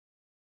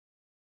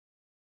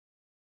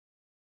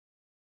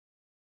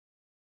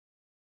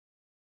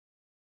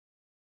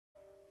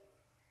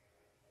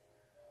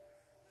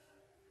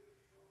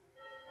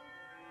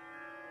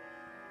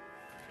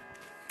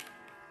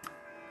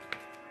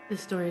This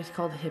story is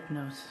called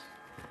Hypnos.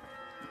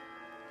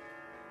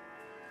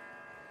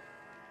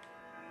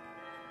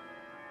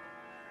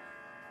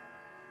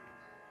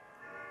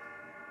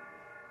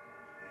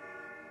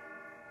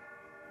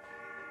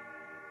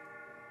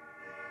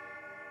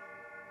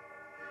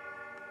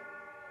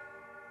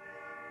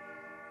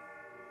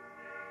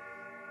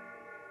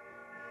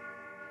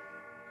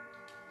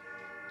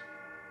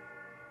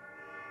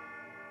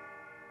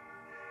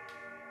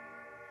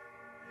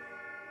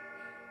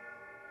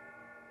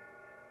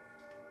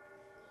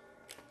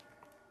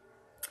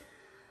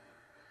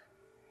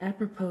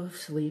 Apropos of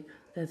sleep,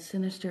 that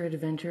sinister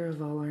adventure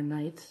of all our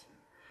nights,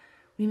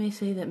 we may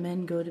say that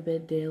men go to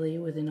bed daily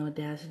with an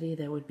audacity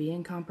that would be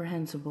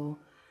incomprehensible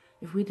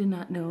if we did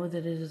not know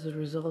that it is the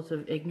result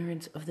of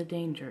ignorance of the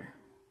danger.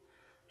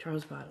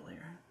 Charles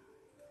Baudelaire.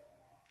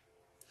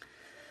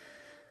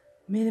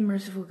 May the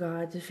merciful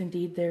gods, if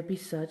indeed there be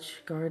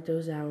such, guard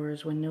those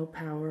hours when no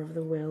power of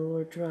the will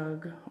or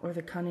drug or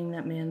the cunning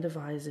that man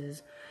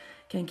devises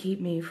can keep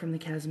me from the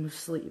chasm of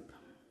sleep.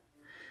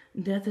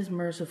 Death is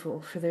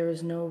merciful, for there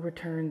is no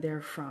return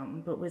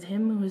therefrom, but with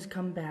him who has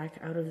come back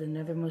out of the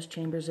nethermost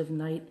chambers of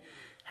night,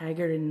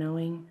 haggard and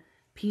knowing,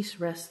 peace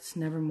rests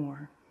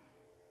nevermore.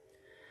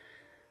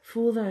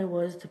 Fool that I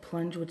was to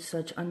plunge with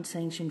such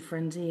unsanctioned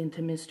frenzy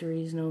into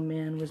mysteries no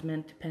man was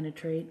meant to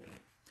penetrate.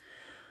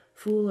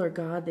 Fool or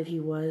god that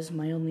he was,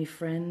 my only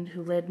friend,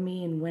 who led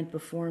me and went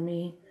before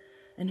me,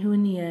 and who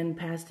in the end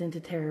passed into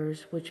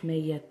terrors which may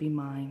yet be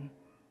mine.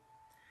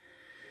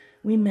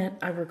 We met,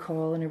 I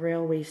recall, in a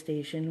railway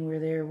station where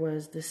there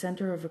was the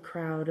center of a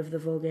crowd of the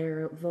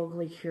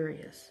vulgarly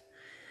curious.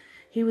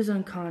 He was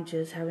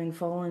unconscious, having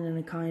fallen in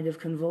a kind of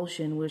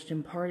convulsion which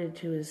imparted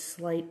to his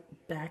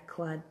slight,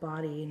 back-clad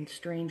body and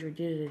strange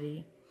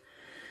rigidity.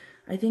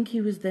 I think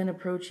he was then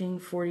approaching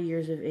 40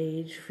 years of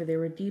age, for there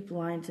were deep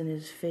lines in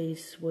his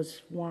face,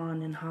 was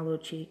wan and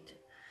hollow-cheeked,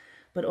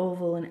 but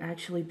oval and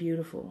actually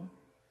beautiful,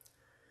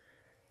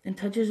 and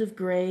touches of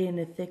gray in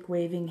the thick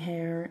waving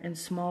hair and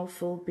small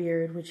full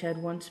beard which had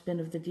once been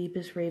of the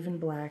deepest raven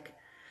black.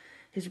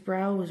 His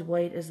brow was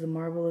white as the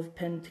marble of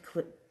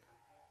Pentelicus,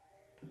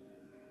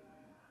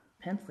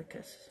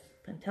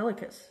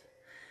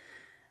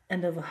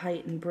 and of a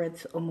height and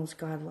breadth almost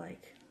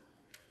godlike.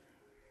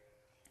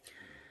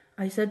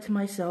 I said to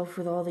myself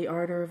with all the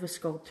ardor of a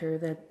sculptor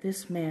that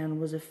this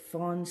man was a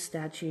faun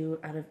statue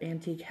out of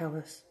antique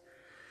Hellas,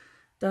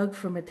 dug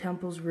from a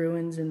temple's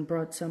ruins and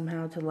brought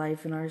somehow to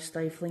life in our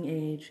stifling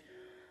age,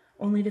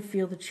 only to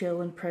feel the chill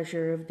and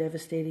pressure of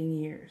devastating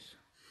years.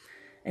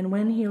 And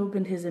when he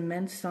opened his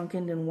immense,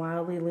 sunken, and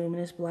wildly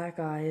luminous black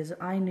eyes,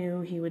 I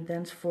knew he would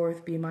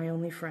thenceforth be my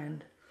only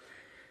friend,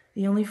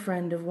 the only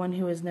friend of one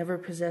who has never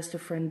possessed a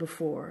friend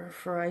before,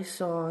 for I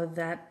saw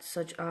that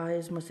such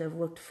eyes must have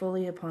looked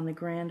fully upon the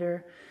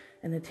grandeur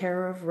and the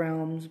terror of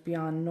realms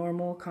beyond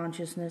normal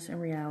consciousness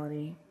and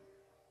reality.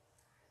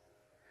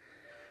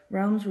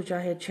 Realms which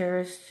I had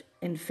cherished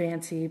in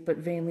fancy but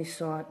vainly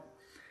sought.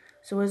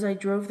 So as I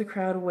drove the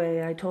crowd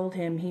away, I told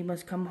him he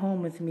must come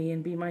home with me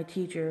and be my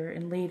teacher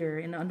and leader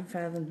in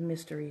unfathomed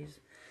mysteries.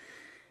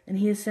 And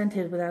he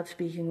assented without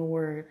speaking a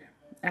word.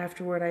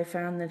 Afterward I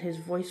found that his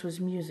voice was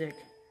music,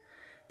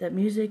 that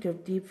music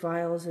of deep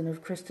viols and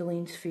of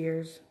crystalline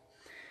spheres.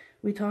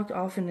 We talked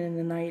often in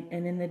the night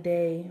and in the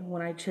day,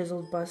 when I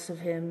chiseled busts of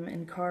him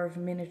and carved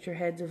miniature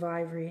heads of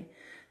ivory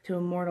to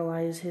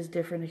immortalize his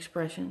different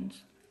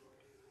expressions.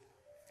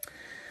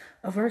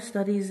 Of our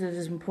studies it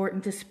is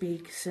important to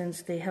speak,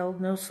 since they held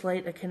no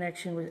slight a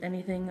connection with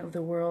anything of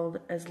the world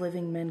as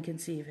living men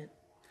conceive it.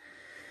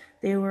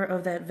 They were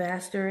of that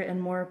vaster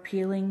and more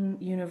appealing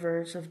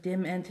universe of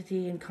dim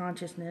entity and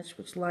consciousness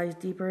which lies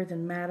deeper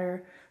than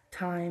matter,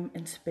 time,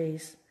 and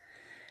space,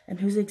 and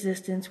whose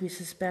existence we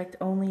suspect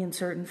only in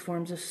certain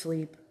forms of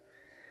sleep,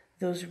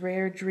 those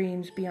rare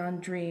dreams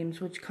beyond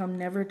dreams which come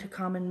never to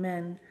common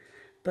men,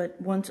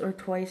 but once or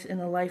twice in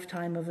a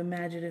lifetime of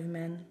imaginative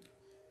men.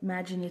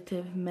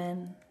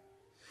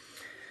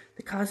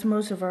 The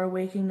cosmos of our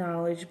waking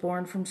knowledge,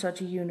 born from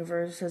such a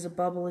universe as a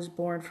bubble is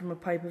born from a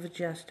pipe of a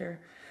jester,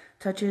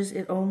 touches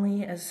it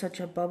only as such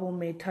a bubble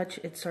may touch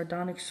its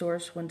sardonic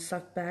source when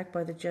sucked back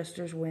by the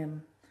jester's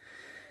whim.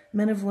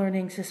 Men of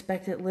learning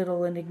suspect it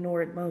little and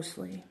ignore it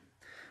mostly.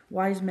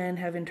 Wise men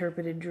have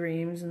interpreted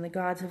dreams, and the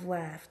gods have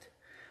laughed.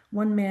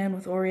 One man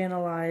with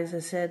oriental eyes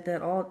has said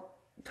that all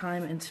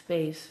time and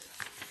space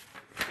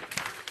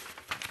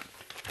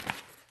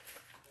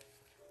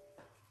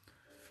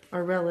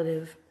are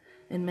relative,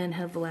 and men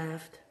have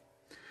laughed.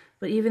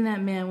 But even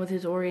that man with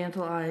his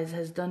oriental eyes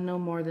has done no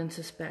more than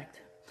suspect.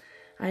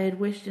 I had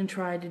wished and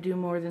tried to do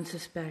more than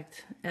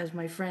suspect, as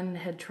my friend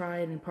had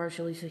tried and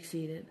partially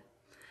succeeded.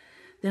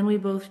 Then we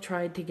both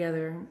tried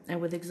together,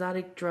 and with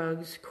exotic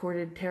drugs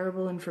courted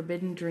terrible and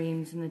forbidden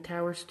dreams in the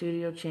tower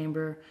studio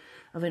chamber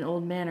of an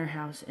old manor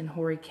house in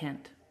hoary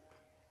Kent.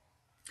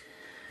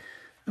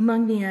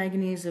 Among the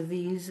agonies of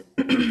these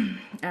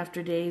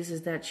after days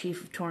is that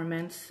chief of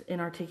torments,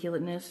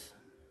 inarticulateness.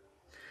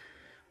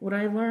 What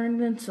I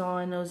learned and saw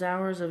in those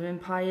hours of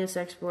impious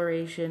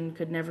exploration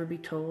could never be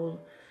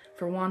told,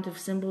 for want of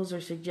symbols or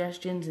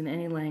suggestions in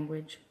any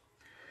language.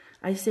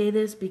 I say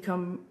this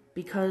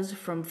because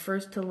from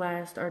first to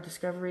last our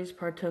discoveries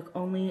partook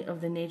only of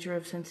the nature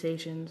of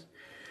sensations,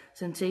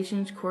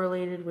 sensations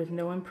correlated with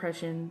no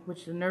impression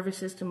which the nervous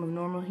system of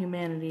normal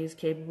humanity is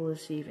capable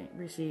of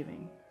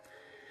receiving.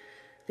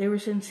 They were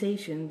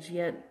sensations,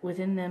 yet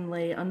within them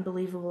lay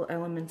unbelievable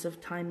elements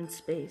of time and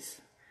space,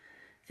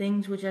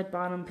 things which at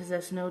bottom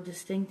possess no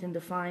distinct and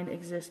defined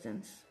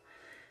existence.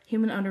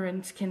 Human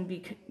utterance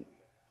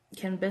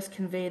can best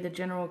convey the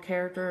general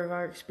character of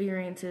our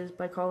experiences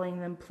by calling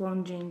them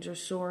plungings or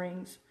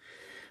soarings.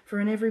 For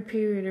in every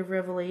period of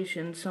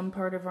revelation, some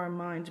part of our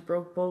minds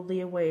broke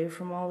boldly away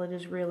from all that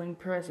is real and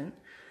present,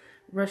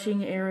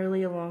 rushing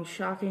airily along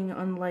shocking,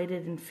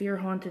 unlighted, and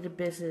fear-haunted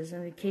abysses,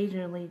 and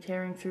occasionally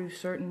tearing through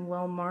certain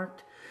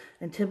well-marked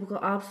and typical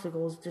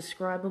obstacles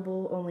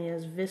describable only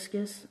as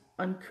viscous,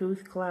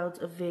 uncouth clouds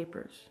of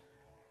vapors.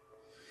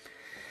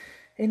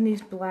 In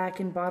these black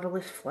and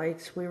bodiless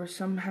flights, we were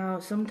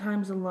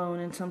sometimes alone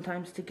and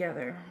sometimes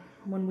together.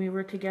 When we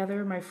were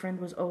together, my friend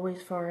was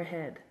always far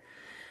ahead.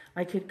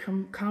 I could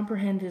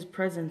comprehend his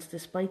presence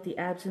despite the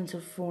absence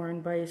of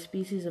form by a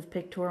species of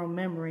pictorial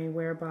memory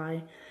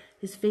whereby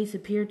his face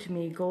appeared to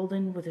me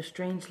golden with a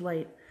strange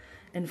light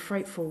and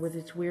frightful with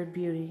its weird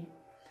beauty,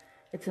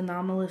 its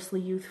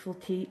anomalously youthful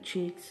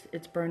cheeks,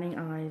 its burning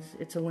eyes,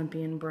 its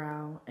Olympian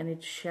brow, and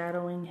its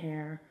shadowing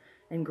hair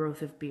and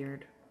growth of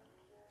beard.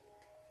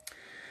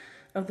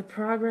 Of the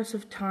progress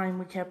of time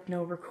we kept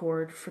no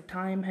record, for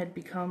time had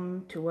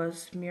become to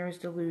us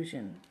merest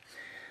illusion.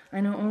 I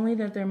know only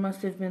that there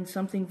must have been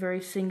something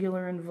very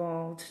singular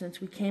involved,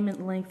 since we came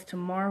at length to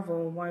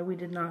marvel why we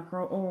did not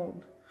grow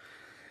old.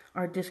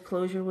 Our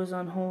disclosure was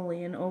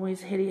unholy and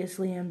always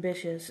hideously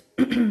ambitious.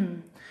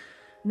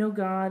 No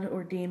god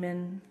or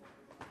demon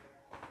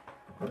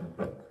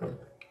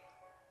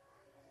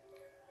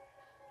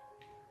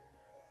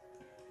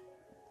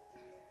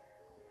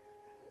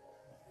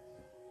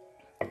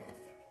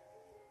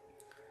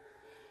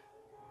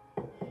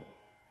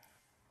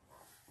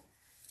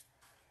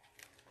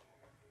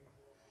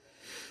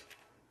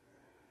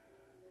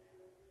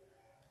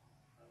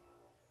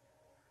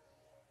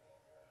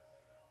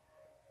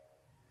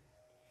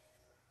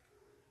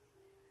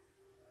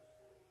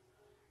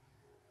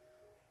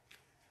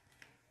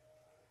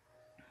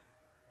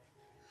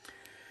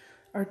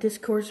Our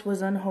discourse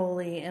was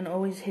unholy and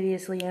always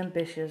hideously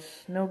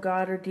ambitious. No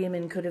god or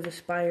demon could have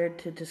aspired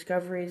to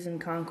discoveries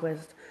and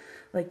conquest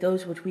like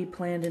those which we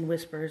planned in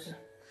whispers.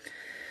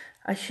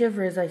 I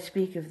shiver as I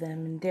speak of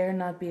them and dare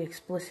not be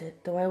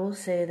explicit, though I will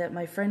say that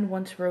my friend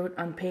once wrote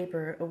on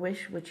paper a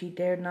wish which he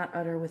dared not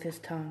utter with his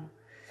tongue.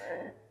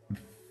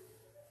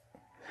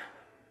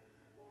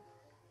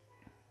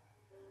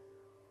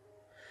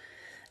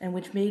 And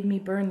which made me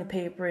burn the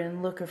paper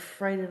and look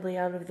affrightedly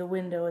out of the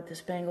window at the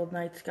spangled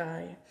night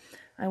sky.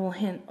 I will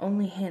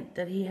only hint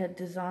that he had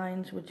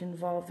designs which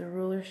involved the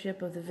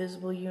rulership of the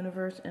visible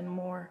universe and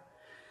more.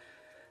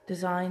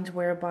 Designs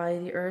whereby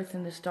the earth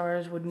and the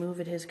stars would move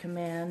at his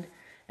command,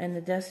 and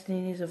the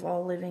destinies of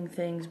all living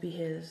things be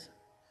his.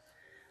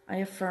 I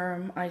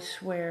affirm, I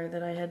swear,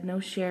 that I had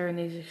no share in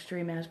these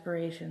extreme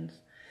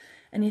aspirations.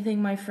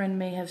 Anything my friend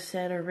may have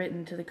said or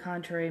written to the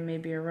contrary may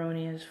be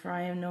erroneous, for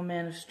I am no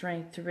man of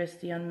strength to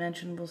risk the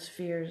unmentionable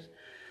spheres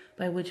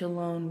by which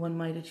alone one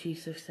might achieve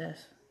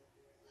success.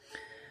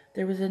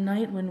 There was a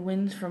night when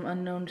winds from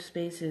unknown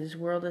spaces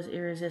whirled us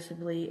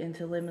irresistibly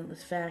into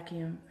limitless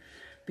vacuum,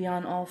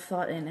 beyond all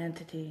thought and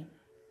entity.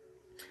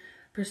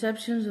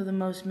 Perceptions of the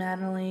most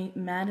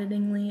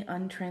maddeningly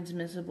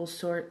untransmissible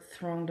sort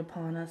thronged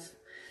upon us.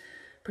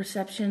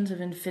 Perceptions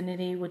of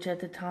infinity which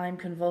at the time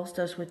convulsed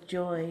us with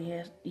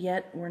joy,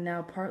 yet were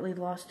now partly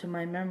lost to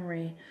my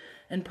memory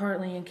and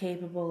partly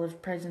incapable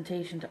of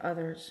presentation to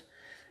others.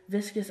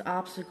 Viscous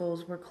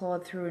obstacles were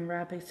clawed through in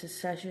rapid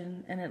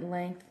succession, and at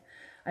length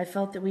I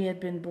felt that we had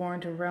been borne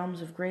to realms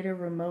of greater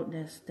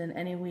remoteness than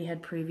any we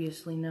had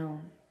previously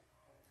known.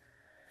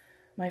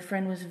 My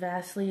friend was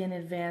vastly in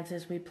advance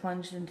as we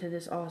plunged into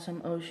this awesome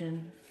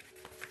ocean.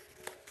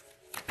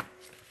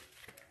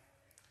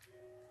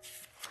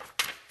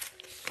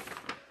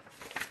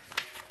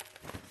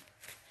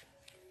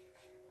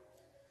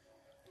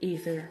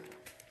 Ether.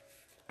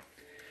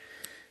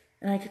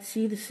 And I could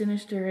see the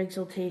sinister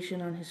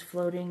exultation on his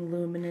floating,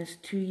 luminous,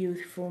 too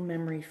youthful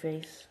memory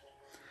face.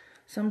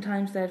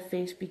 Sometimes that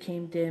face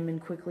became dim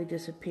and quickly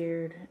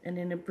disappeared, and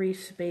in a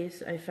brief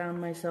space I found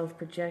myself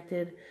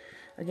projected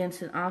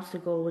against an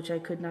obstacle which I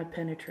could not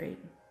penetrate.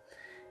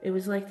 It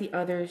was like the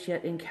others,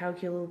 yet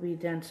incalculably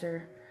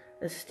denser,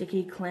 a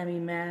sticky, clammy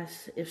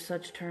mass, if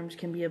such terms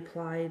can be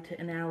applied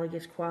to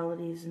analogous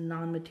qualities in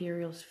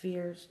non-material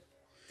spheres.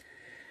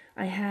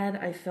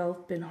 I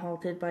felt, been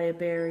halted by a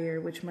barrier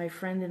which my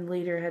friend and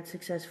leader had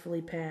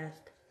successfully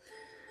passed.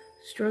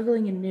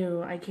 Struggling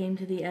anew, I came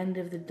to the end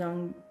of the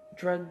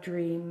drug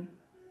dream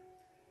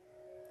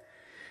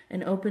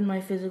and opened my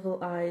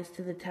physical eyes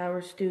to the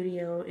tower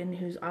studio in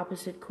whose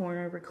opposite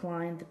corner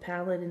reclined the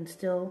pallid and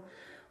still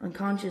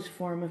unconscious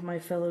form of my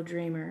fellow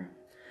dreamer.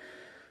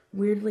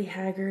 weirdly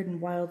haggard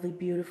and wildly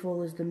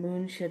beautiful as the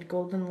moon shed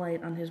golden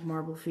light on his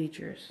marble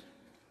features.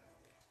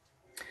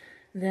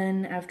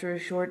 Then, after a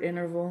short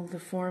interval, the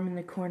form in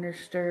the corner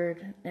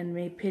stirred, and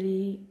may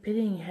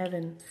pitying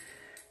heaven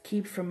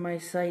keep from my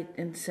sight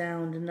and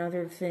sound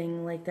another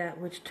thing like that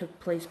which took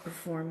place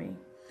before me.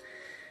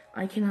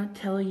 I cannot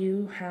tell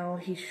you how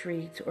he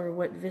shrieked, or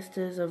what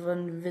vistas of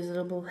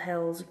invisible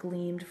hells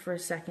gleamed for a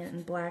second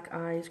in black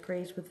eyes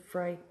crazed with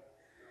fright.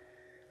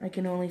 I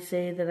can only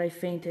say that I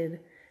fainted,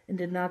 and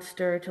did not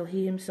stir till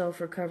he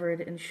himself recovered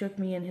and shook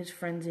me in his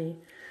frenzy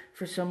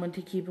for someone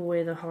to keep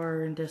away the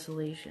horror and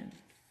desolation.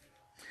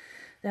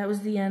 That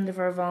was the end of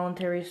our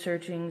voluntary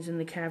searchings in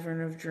the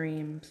cavern of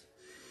dreams.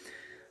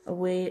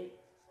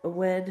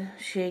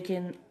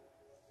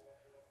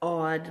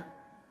 Awed,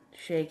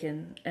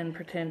 shaken, and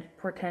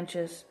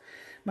portentous,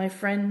 my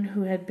friend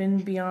who had been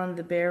beyond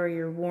the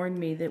barrier warned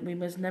me that we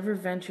must never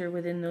venture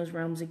within those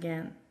realms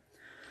again.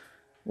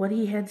 What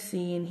he had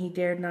seen he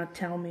dared not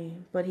tell me,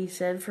 but he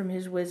said from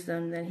his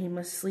wisdom that he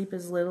must sleep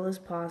as little as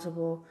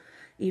possible,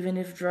 even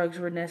if drugs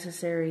were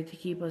necessary to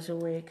keep us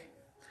awake.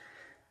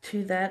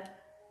 To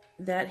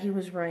that he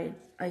was right.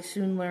 I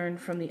soon learned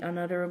from the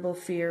unutterable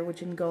fear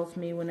which engulfed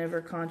me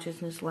whenever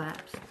consciousness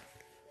lapsed.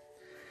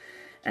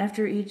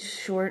 After each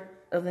short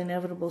of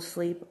inevitable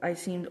sleep, I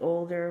seemed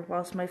older,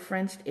 whilst my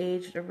friends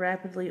aged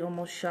rapidly,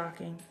 almost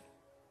shocking.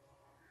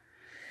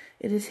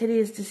 It is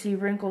hideous to see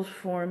wrinkles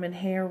form and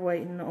hair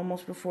whiten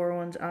almost before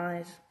one's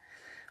eyes.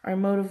 Our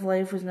mode of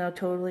life was now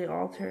totally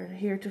altered.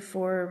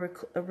 Heretofore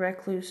a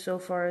recluse, so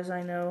far as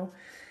I know,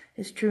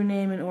 his true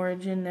name and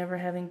origin never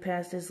having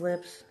passed his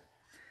lips.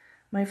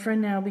 My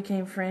friend now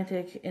became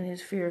frantic in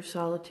his fear of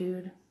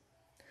solitude.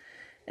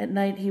 At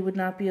night he would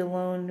not be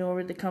alone, nor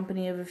would the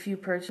company of a few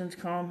persons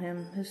calm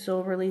him. His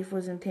sole relief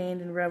was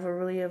obtained in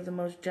revelry of the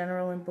most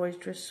general and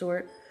boisterous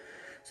sort,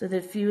 so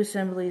that few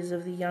assemblies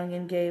of the young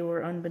and gay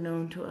were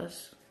unbeknown to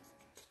us.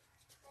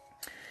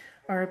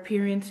 Our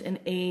appearance and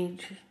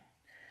age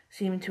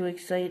seemed to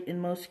excite, in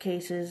most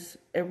cases,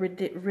 a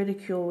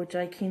ridicule which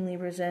I keenly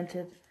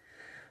resented,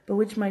 but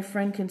which my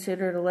friend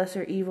considered a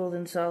lesser evil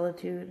than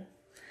solitude.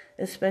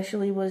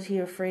 Especially was he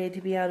afraid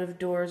to be out of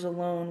doors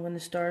alone when the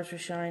stars were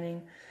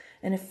shining,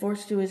 and if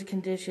forced to this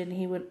condition,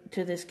 he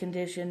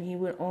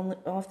would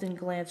often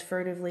glance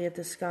furtively at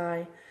the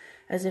sky,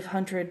 as if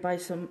hunted by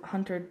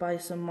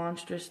some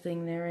monstrous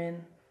thing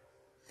therein.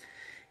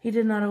 He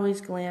did not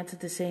always glance at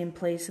the same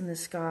place in the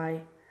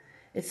sky.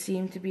 It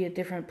seemed to be a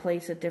different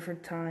place at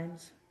different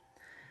times.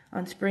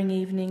 On spring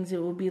evenings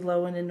it would be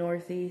low in the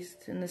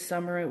northeast, in the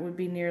summer it would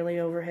be nearly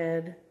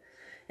overhead.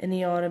 In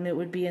the autumn it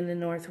would be in the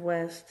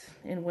northwest,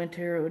 in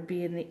winter it would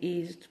be in the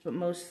east, but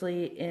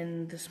mostly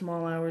in the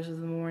small hours of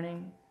the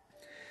morning.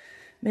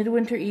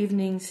 Midwinter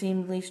evenings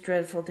seemed least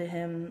dreadful to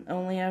him.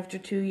 Only after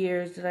 2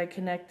 years did I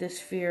connect this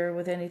fear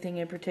with anything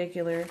in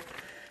particular,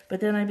 but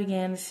then I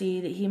began to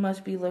see that he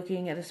must be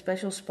looking at a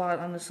special spot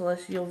on the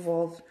celestial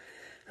vault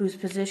whose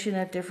position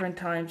at different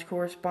times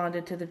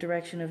corresponded to the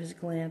direction of his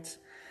glance,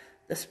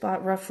 the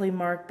spot roughly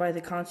marked by the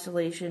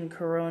constellation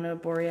Corona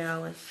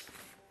Borealis.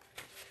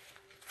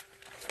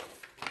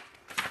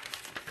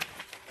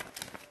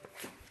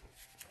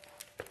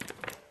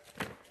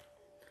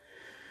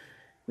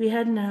 We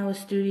had now a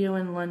studio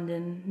in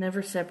London,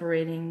 never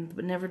separating,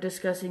 but never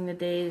discussing the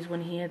days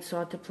when he had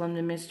sought to plumb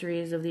the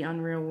mysteries of the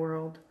unreal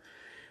world.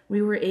 We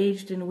were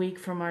aged and weak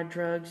from our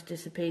drugs,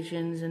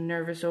 dissipations, and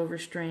nervous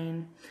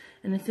overstrain,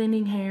 and the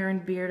thinning hair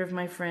and beard of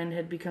my friend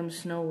had become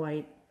snow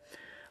white.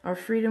 Our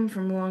freedom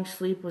from long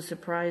sleep was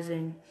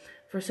surprising,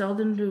 for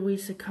seldom do we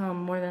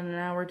succumb more than an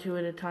hour or two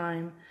at a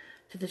time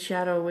to the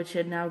shadow which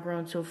had now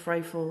grown so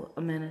frightful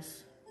a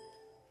menace.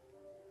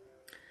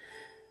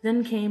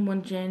 Then came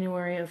one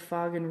January of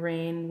fog and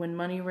rain, when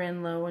money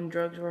ran low and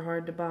drugs were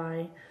hard to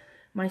buy.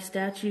 My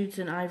statues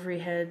and ivory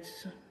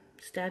heads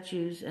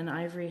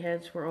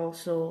were all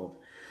sold,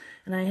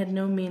 and I had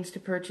no means to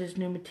purchase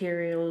new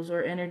materials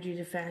or energy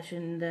to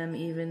fashion them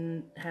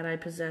even had I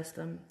possessed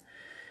them.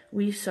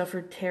 We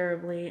suffered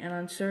terribly, and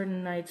on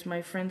certain nights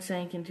my friend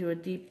sank into a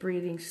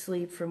deep-breathing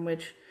sleep from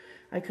which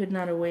I could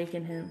not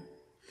awaken him.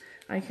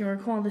 I can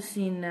recall the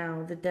scene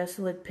now, the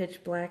desolate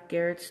pitch-black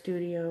garret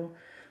studio,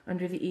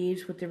 under the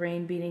eaves with the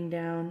rain beating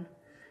down,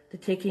 the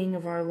ticking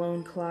of our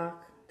lone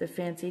clock, the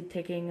fancied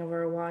ticking of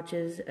our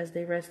watches as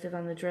they rested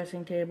on the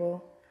dressing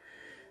table,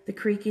 the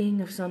creaking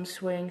of some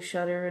swaying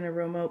shutter in a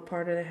remote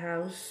part of the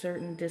house,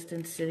 certain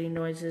distant city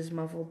noises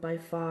muffled by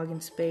fog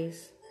and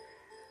space.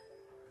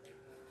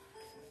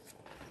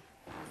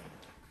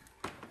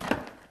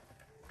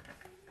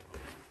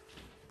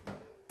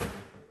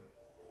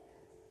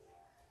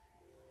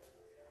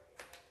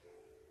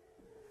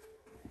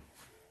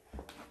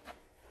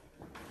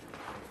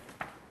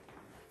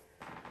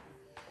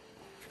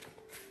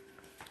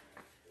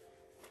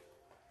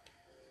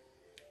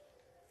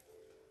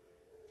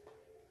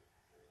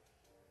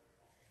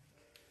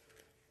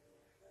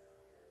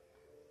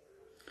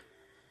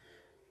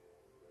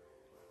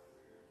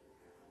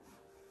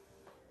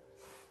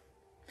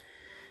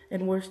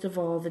 And worst of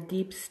all, the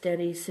deep,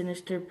 steady,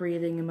 sinister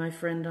breathing of my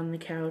friend on the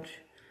couch.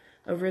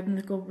 a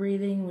rhythmical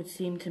breathing which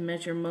seemed to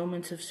measure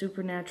moments of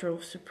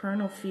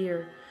supernal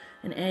fear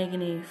and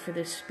agony for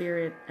this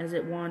spirit as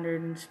it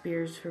wandered in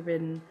spheres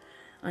forbidden,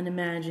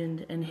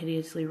 unimagined, and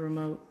hideously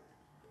remote.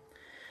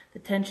 The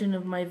tension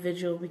of my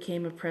vigil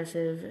became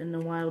oppressive, and the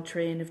wild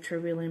train of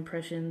trivial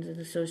impressions and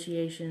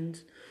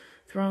associations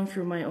throng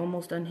through my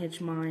almost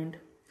unhinged mind.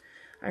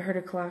 I heard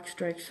a clock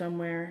strike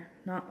somewhere,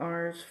 not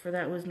ours, for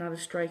that was not a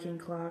striking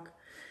clock,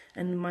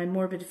 and my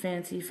morbid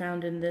fancy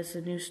found in this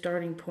a new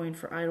starting point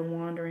for idle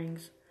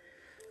wanderings.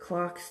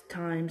 Clocks,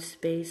 time,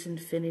 space,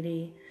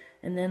 infinity,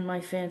 and then my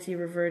fancy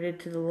reverted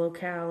to the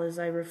locale as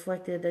I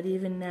reflected that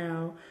even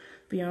now,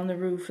 beyond the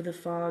roof of the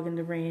fog and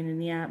the rain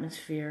and the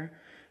atmosphere,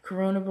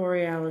 Corona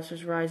Borealis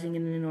was rising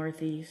in the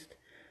northeast.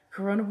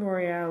 Corona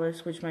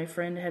Borealis, which my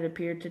friend had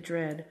appeared to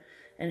dread,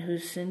 and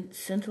whose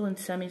scintillant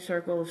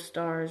semicircle of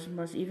stars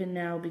must even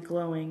now be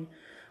glowing,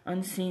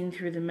 unseen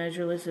through the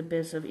measureless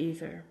abyss of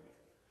ether.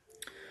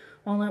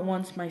 All at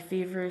once my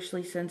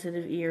feverishly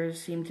sensitive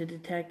ears seemed to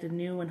detect a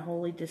new and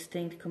wholly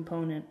distinct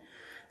component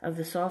of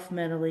the soft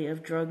medley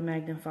of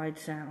drug-magnified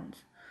sounds,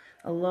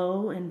 a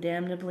low and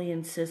damnably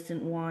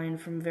insistent whine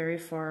from very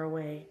far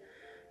away,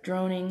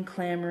 droning,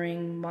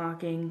 clamoring,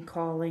 mocking,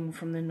 calling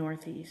from the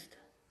northeast.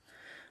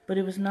 But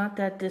it was not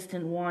that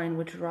distant whine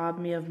which robbed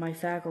me of my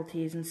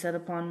faculties and set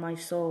upon my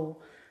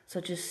soul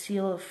such a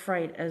seal of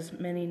fright as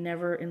many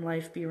never in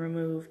life be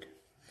removed.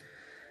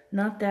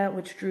 Not that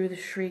which drew the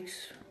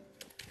shrieks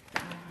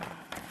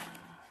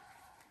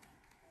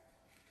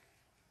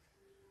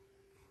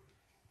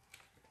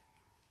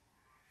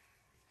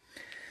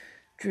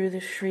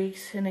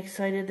and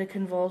excited the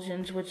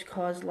convulsions which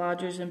caused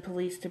lodgers and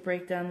police to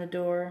break down the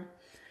door.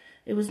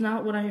 It was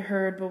not what I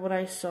heard, but what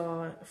I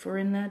saw, for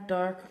in that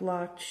dark,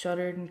 locked,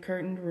 shuttered, and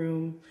curtained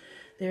room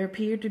there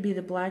appeared to be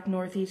the black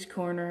northeast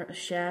corner a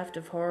shaft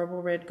of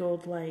horrible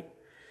red-gold light,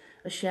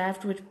 a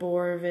shaft which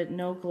bore of it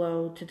no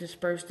glow to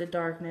disperse the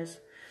darkness,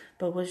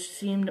 but which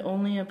seemed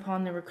only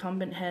upon the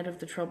recumbent head of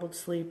the troubled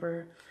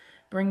sleeper,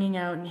 bringing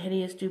out in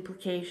hideous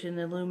duplication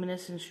the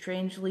luminous and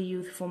strangely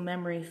youthful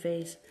memory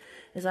face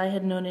as I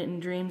had known it in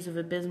dreams of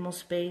abysmal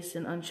space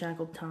and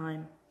unshackled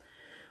time.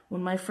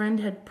 When my friend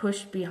had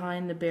pushed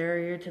behind the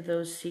barrier to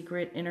those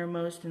secret,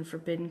 innermost, and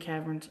forbidden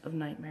caverns of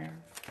nightmare.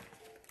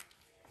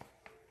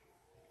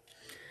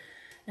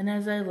 And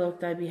as I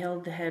looked, I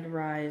beheld the head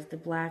rise, the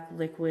black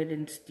liquid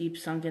and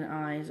deep-sunken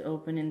eyes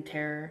open in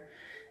terror,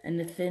 and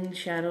the thin,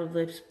 shadowed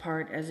lips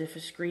part as if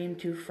a scream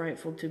too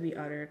frightful to be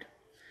uttered.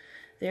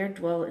 There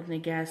dwelt in the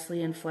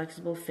ghastly,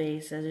 inflexible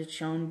face, as it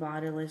shone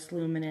bodiless,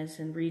 luminous,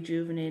 and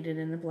rejuvenated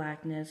in the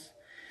blackness,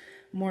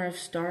 more of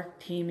stark,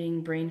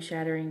 teeming,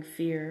 brain-shattering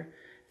fear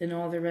than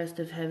all the rest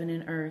of heaven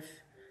and earth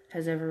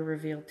has ever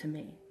revealed to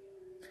me.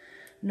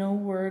 No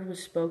word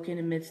was spoken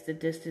amidst the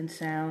distant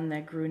sound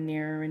that grew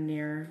nearer and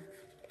nearer.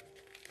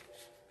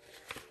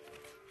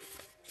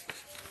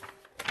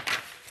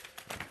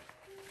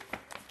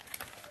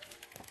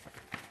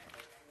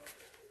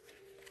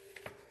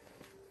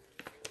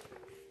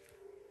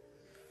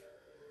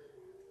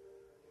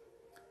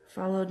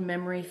 Followed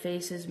memory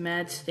face's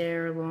mad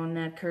stare along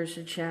that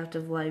cursed shaft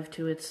of life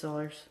to its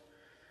source.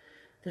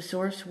 The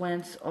source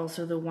whence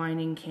also the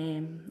whining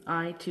came.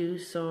 I, too,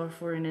 saw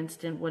for an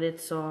instant what it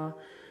saw,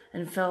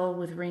 and fell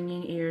with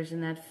ringing ears in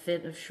that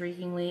fit of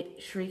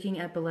shrieking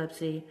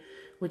epilepsy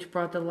which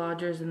brought the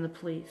lodgers and the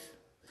police.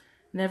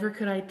 Never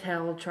could I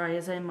tell, try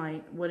as I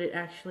might, what it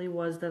actually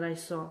was that I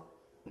saw.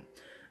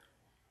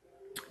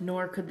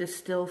 Nor could the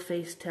still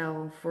face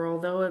tell, for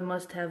although it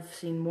must have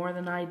seen more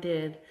than I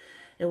did,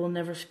 it will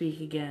never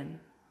speak again.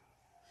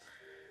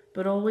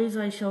 But always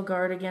I shall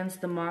guard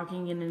against the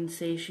mocking and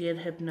insatiate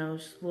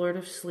Hypnos, lord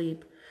of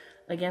sleep,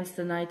 against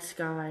the night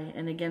sky,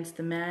 and against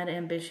the mad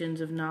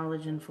ambitions of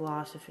knowledge and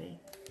philosophy.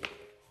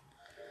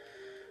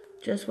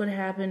 Just what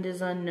happened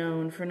is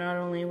unknown, for not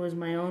only was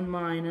my own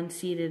mind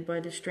unseated by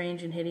the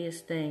strange and hideous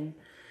thing,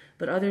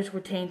 but others were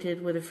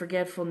tainted with a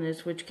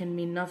forgetfulness which can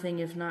mean nothing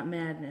if not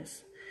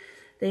madness.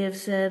 They have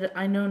said,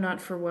 I know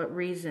not for what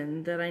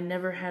reason, that I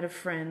never had a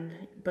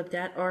friend, but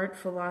that art,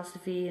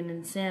 philosophy, and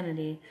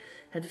insanity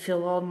had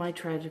filled all my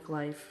tragic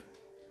life.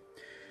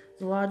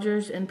 The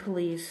lodgers and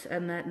police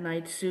and that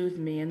night soothed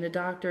me, and the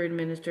doctor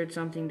administered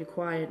something to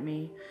quiet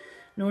me,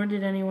 nor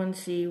did anyone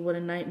see what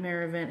a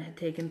nightmare event had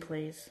taken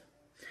place.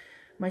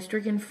 My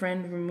stricken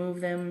friend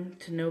removed them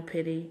to no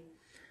pity,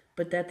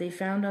 but that they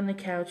found on the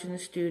couch in the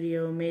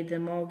studio made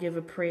them all give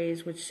a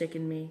praise which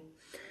sickened me.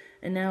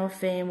 And now a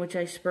fame which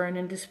I spurn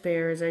in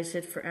despair as I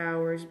sit for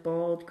hours,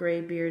 bald,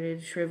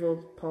 gray-bearded,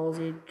 shriveled,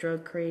 palsied,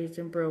 drug-crazed,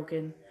 and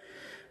broken,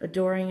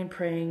 adoring and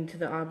praying to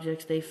the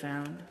objects they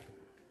found.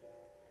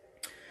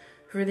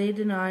 For they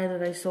deny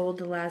that I sold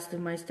the last of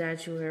my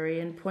statuary,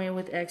 and point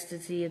with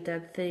ecstasy at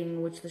that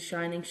thing which the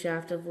shining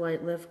shaft of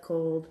light left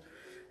cold,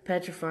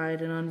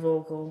 petrified, and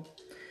unvocal.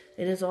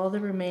 It is all that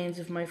remains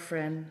of my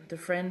friend, the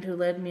friend who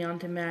led me on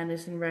to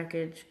madness and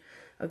wreckage,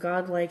 a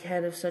godlike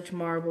head of such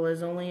marble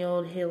as only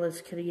old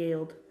Hylas could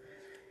yield,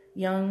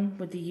 young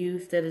with the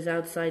youth that is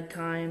outside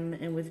time,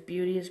 and with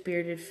beauteous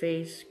bearded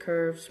face,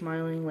 curved,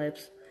 smiling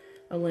lips,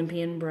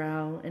 Olympian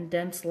brow, and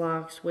dense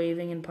locks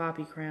waving and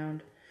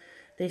poppy-crowned.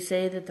 They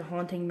say that the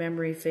haunting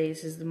memory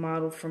face is the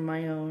model for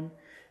my own,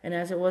 and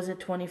as it was at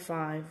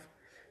 25,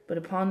 but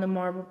upon the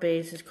marble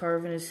base is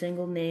carved a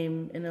single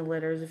name in the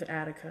letters of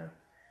Attica,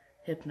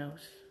 Hypnos.